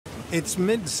It's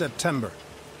mid-September,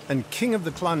 and King of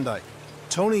the Klondike,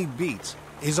 Tony Beets,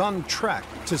 is on track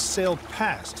to sail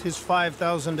past his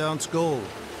 5,000-ounce goal.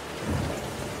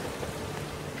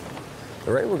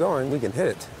 The rate we're going, we can hit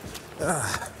it.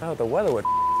 How the weather would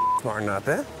smart not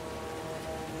that.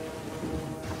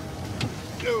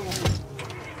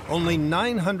 Only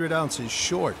 900 ounces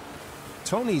short,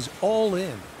 Tony's all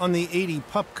in on the 80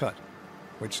 pup cut,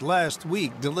 which last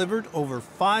week delivered over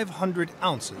 500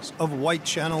 ounces of White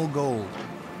Channel gold.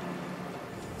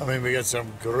 I mean, we got some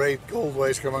great gold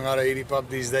waste coming out of 80 pup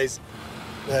these days.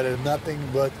 That is nothing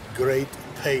but great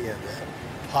pay in there.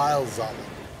 Piles of it.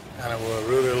 And I would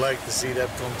really like to see that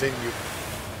continue.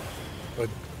 But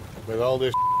with all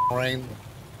this rain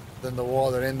in the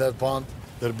water in that pond,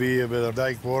 there'll be a bit of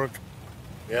dike work.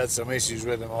 We had some issues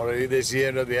with them already this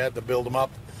year that we had to build them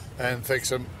up and fix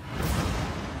them.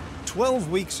 12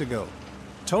 weeks ago,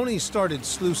 Tony started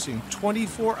sluicing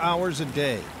 24 hours a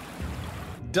day,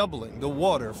 doubling the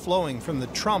water flowing from the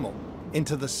trommel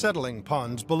into the settling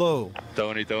ponds below.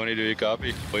 Tony, do you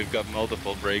copy? We've got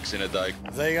multiple breaks in a dike.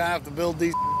 They're gonna have to build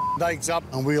these dikes up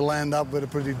and we'll end up with a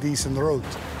pretty decent road.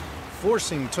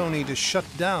 Forcing Tony to shut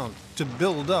down to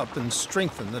build up and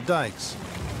strengthen the dikes.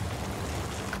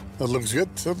 That looks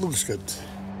good, that looks good.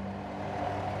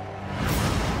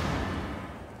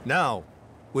 Now,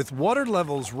 with water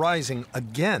levels rising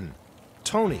again,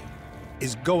 Tony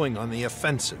is going on the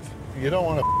offensive. You don't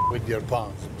want to with your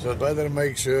ponds, so better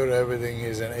make sure everything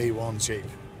is in A1 shape.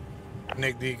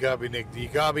 Nick, do you copy? Nick, do you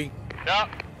copy? Yeah.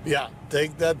 Yeah,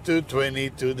 take that 220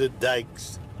 to the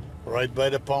dikes, right by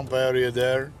the pump area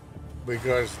there,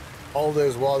 because all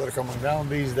this water coming down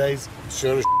these days,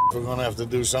 sure as we're gonna have to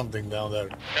do something down there.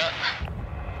 Yeah.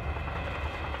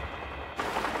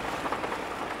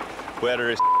 Weather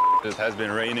is it has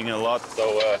been raining a lot,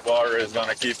 so water is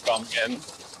gonna keep coming in.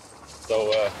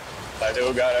 So I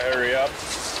do gotta hurry up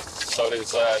so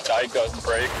this dike doesn't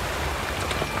break.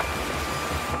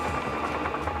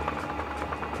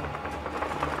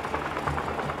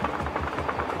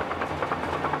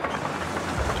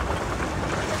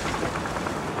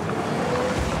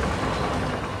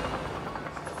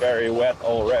 Very wet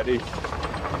already.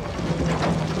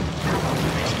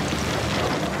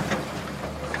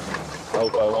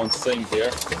 Hope I won't sink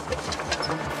here.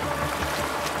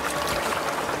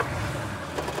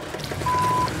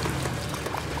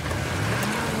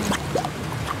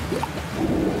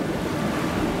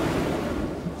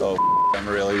 Oh, I'm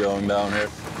really going down here.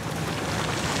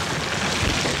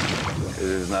 This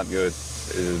is not good.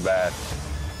 This is bad.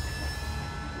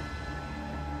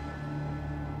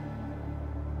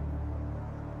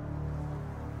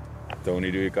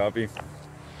 Tony, do you copy?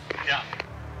 Yeah.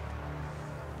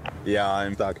 Yeah,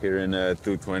 I'm stuck here in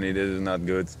 220. This is not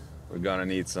good. We're gonna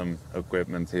need some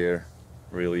equipment here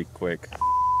really quick.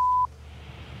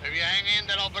 If you hang in,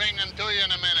 then I'll bring them to you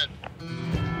in a minute.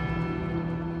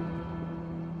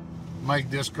 Mike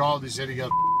just called. He said he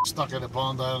got stuck in the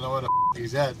pond. I don't know where the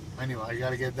he's at. Anyway, I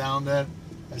gotta get down there,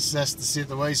 assess the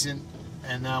situation,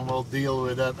 and then we'll deal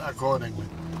with that accordingly.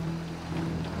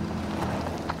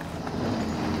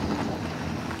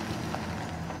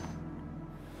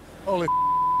 Holy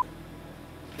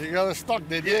you got it stuck,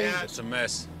 did you? Yeah, it's a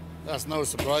mess. That's no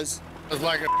surprise. It's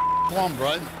like a plump,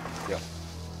 right? Yeah.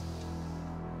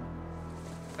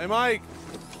 Hey, Mike.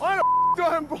 Why the go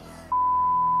ahead and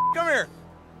come here.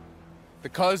 The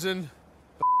cousin,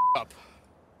 up.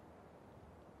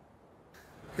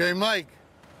 Okay, Mike.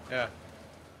 Yeah.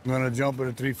 I'm gonna jump at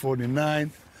a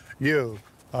 349. You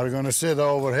are gonna sit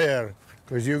over here,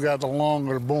 because you got the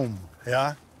longer boom,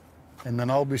 yeah? And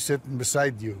then I'll be sitting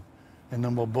beside you. And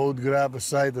then we'll both grab a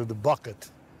side of the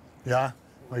bucket, yeah?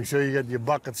 Make sure you get your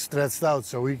bucket stretched out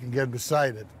so we can get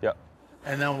beside it. Yeah.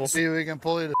 And then we'll see if we can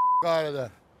pull you the out of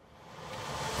there.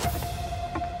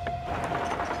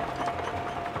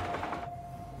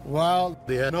 Well,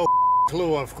 they had no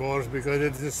clue, of course, because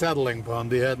it's a settling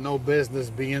pond. They had no business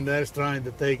being there trying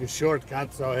to take a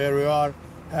shortcut, so here we are,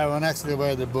 have an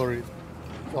excavator buried.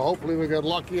 So hopefully we get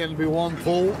lucky and be one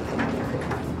pull.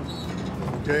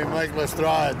 Okay, Mike, let's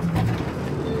try it.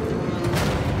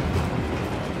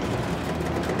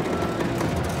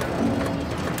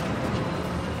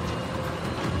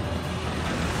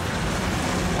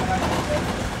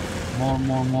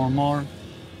 More.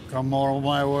 Come more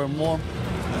my way, more.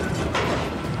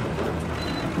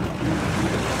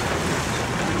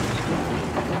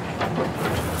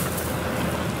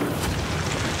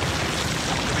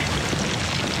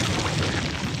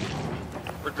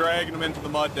 We're dragging him into the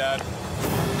mud, Dad.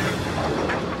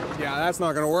 Yeah, that's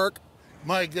not gonna work.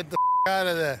 Mike, get the out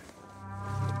of there.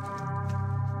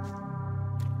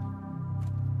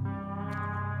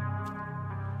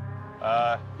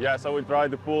 Yeah, so we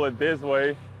tried to pull it this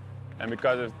way, and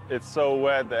because it's so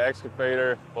wet, the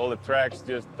excavator, all the tracks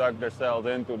just dug themselves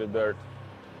into the dirt.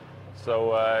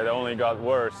 So it only got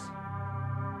worse.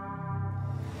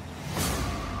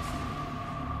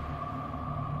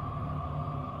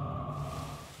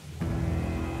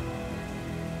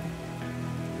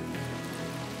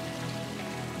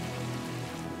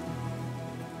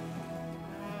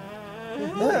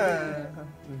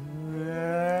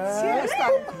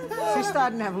 She's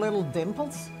starting to have little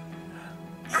dimples.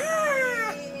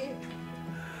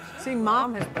 See,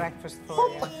 Mom has breakfast for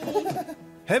you.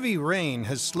 Heavy rain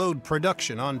has slowed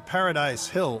production on Paradise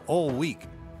Hill all week,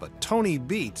 but Tony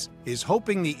Beets is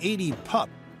hoping the 80 pup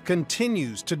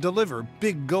continues to deliver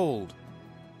big gold,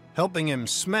 helping him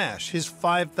smash his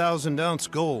 5,000-ounce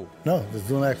goal. No, it's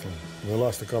doing excellent. We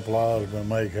lost a couple hours by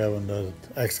Mike having the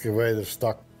excavator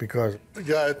stuck because the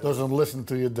guy doesn't listen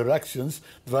to your directions,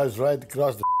 drives right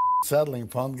across the settling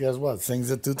pond, guess what?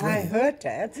 Sings it to I heard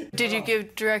that. Did you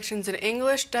give directions in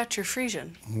English, Dutch, or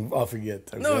Frisian? I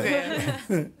forget.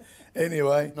 Okay.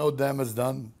 Anyway, no damage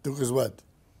done. Took us what?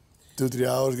 2-3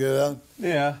 hours to get it out?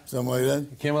 Yeah. Something like that?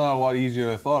 It came out a lot easier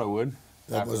than I thought it would.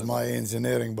 That was my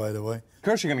engineering, by the way. Of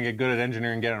course, you're going to get good at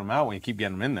engineering getting them out when you keep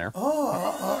getting them in there.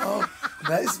 Oh.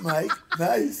 Nice, Mike.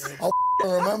 Nice. I'll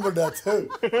remember that, too.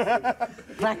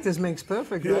 Practice makes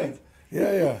perfect, right?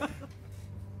 Yeah.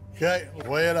 Okay,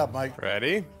 weigh it up, Mike.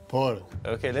 Ready? Pour it.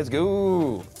 Okay, let's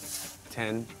go.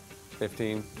 10,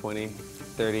 15, 20,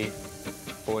 30,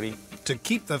 40. To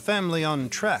keep the family on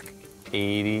track,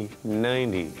 80,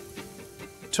 90.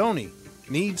 Tony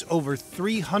needs over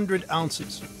 300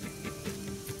 ounces.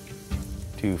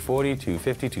 240,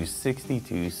 250, 260,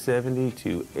 270,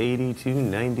 280,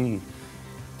 290,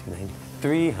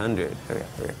 300. Hurry up.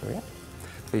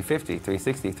 350,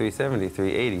 360, 370,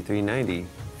 380, 390,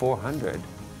 400,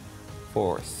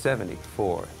 470,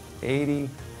 480,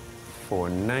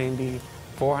 490,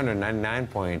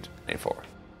 499.94.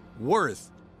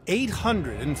 Worth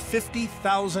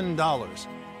 $850,000,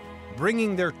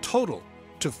 bringing their total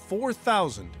to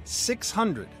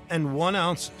 4,601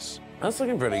 ounces. That's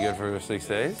looking pretty good for 6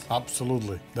 days.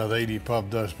 Absolutely. That 80 pup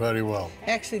does very well.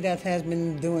 Actually, that has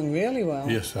been doing really well.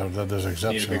 Yes, that does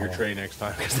exceptional. Need a bigger tray next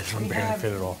time because this one barely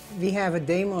fit at all. We have a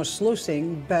day more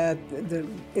sluicing, but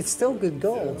it's still good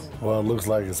gold. Well, it looks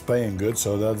like it's paying good,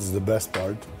 so that's the best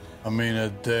part. I mean,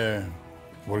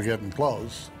 we're getting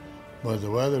close, but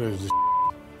the weather is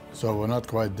so we're not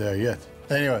quite there yet.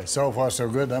 Anyway, so far so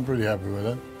good. I'm pretty happy with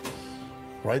it.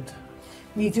 Right?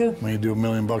 Me too. When you do $1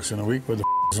 million in a week, what the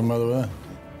is the matter with that?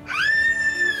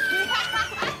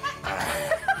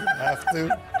 You have to.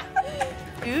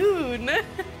 Dude.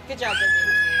 Good job, baby.